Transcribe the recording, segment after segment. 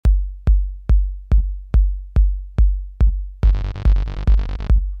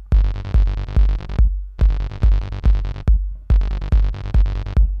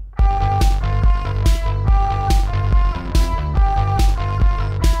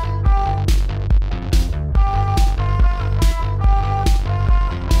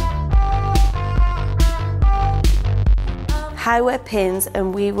Hi, we're Pins,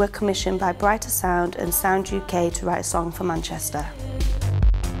 and we were commissioned by Brighter Sound and Sound UK to write a song for Manchester.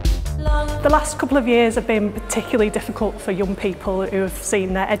 The last couple of years have been particularly difficult for young people who have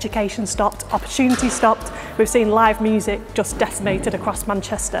seen their education stopped, opportunities stopped. We've seen live music just decimated across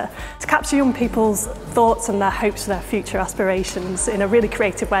Manchester. To capture young people's thoughts and their hopes for their future aspirations in a really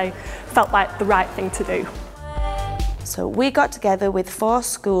creative way felt like the right thing to do. So we got together with 4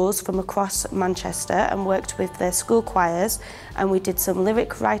 schools from across Manchester and worked with their school choirs, and we did some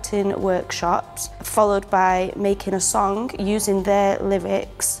lyric writing workshops, followed by making a song using their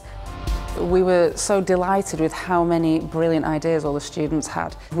lyrics. We were so delighted with how many brilliant ideas all the students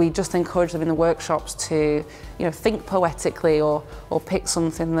had. We just encouraged them in the workshops to, think poetically or pick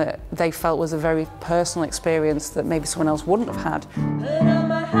something that they felt was a very personal experience that maybe someone else wouldn't have had. Put on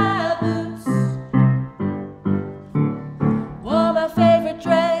my high boots, wore my favourite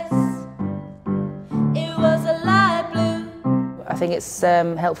dress, it was a light blue. I think it's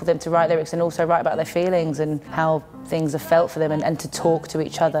helpful for them to write lyrics and also write about their feelings and how things have felt for them, and to talk to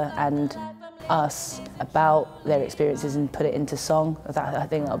each other and us about their experiences and put it into song. I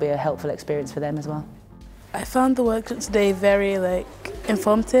think that'll be a helpful experience for them as well. I found the workshop today very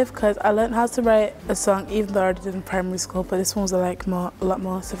informative, because I learned how to write a song even though I already did in primary school, but this one was a lot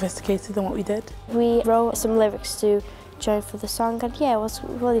more sophisticated than what we did. We wrote some lyrics to join for the song, and yeah, it was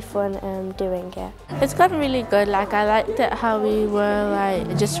really fun doing it. It's gotten really good. I liked it how we were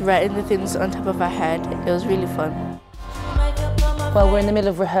just writing the things on top of our head. It was really fun. Well, we're in the middle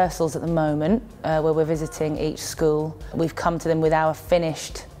of rehearsals at the moment, where we're visiting each school. We've come to them with our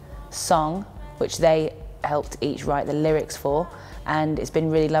finished song, which they helped each write the lyrics for, and it's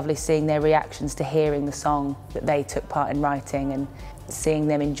been really lovely seeing their reactions to hearing the song that they took part in writing and seeing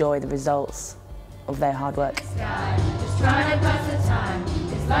them enjoy the results of their hard work. Just trying to pass the time.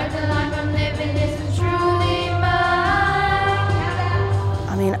 It's like the life I'm living isn't truly mine.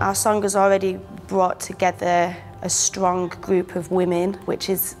 I mean, our song has already brought together a strong group of women, which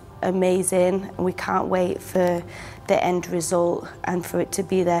is amazing, and we can't wait for the end result and for it to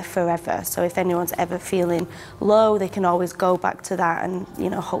be there forever. So if anyone's ever feeling low, they can always go back to that, and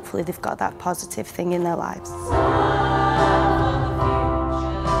hopefully they've got that positive thing in their lives.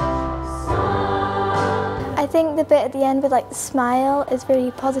 I think the bit at the end with the smile is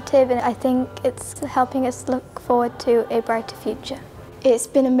really positive, and I think it's helping us look forward to a brighter future. It's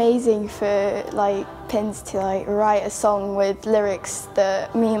been amazing for Pins to write a song with lyrics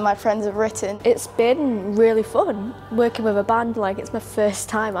that me and my friends have written. It's been really fun working with a band. It's my first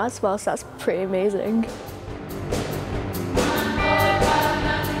time as well, so that's pretty amazing.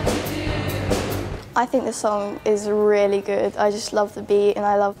 I think the song is really good. I just love the beat and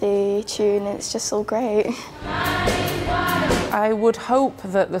I love the tune, and it's just all great. I would hope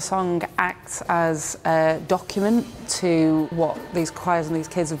that the song acts as a document to what these choirs and these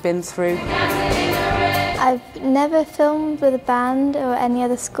kids have been through. I've never filmed with a band or any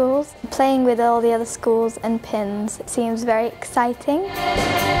other schools. Playing with all the other schools and Pins seems very exciting.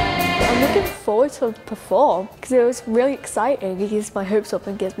 I'm looking forward to perform because it was really exciting. It gets my hopes up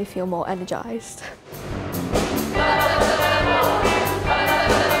and gives me feel more energised.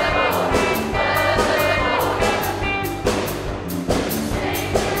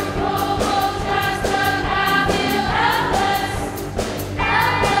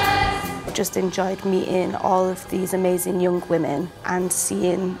 Just enjoyed meeting all of these amazing young women and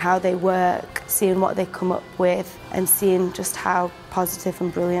seeing how they work, seeing what they come up with, and seeing just how positive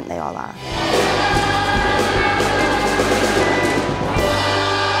and brilliant they all are.